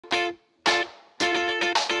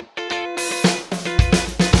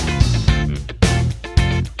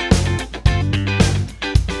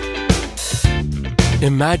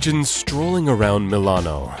Imagine strolling around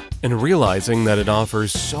Milano and realizing that it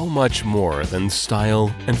offers so much more than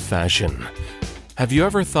style and fashion. Have you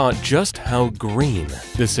ever thought just how green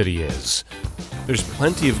the city is? There's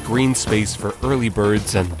plenty of green space for early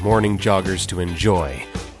birds and morning joggers to enjoy,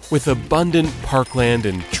 with abundant parkland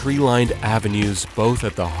and tree-lined avenues both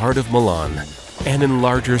at the heart of Milan and in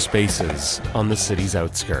larger spaces on the city's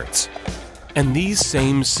outskirts. And these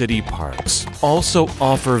same city parks also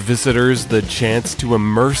offer visitors the chance to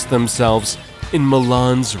immerse themselves in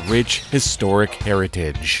Milan's rich historic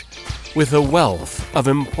heritage. With a wealth of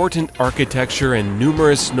important architecture and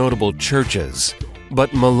numerous notable churches,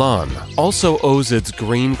 but Milan also owes its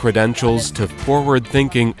green credentials to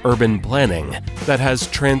forward-thinking urban planning that has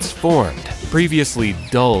transformed previously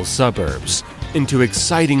dull suburbs into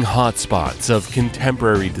exciting hotspots of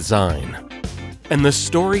contemporary design. And the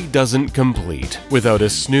story doesn't complete without a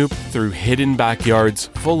snoop through hidden backyards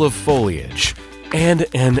full of foliage and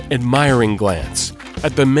an admiring glance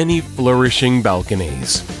at the many flourishing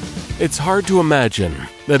balconies. It's hard to imagine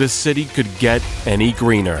that a city could get any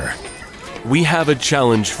greener. We have a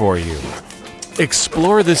challenge for you.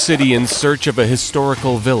 Explore the city in search of a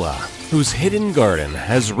historical villa whose hidden garden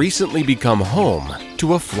has recently become home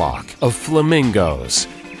to a flock of flamingos.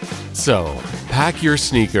 So, pack your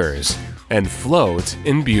sneakers and float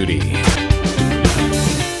in beauty.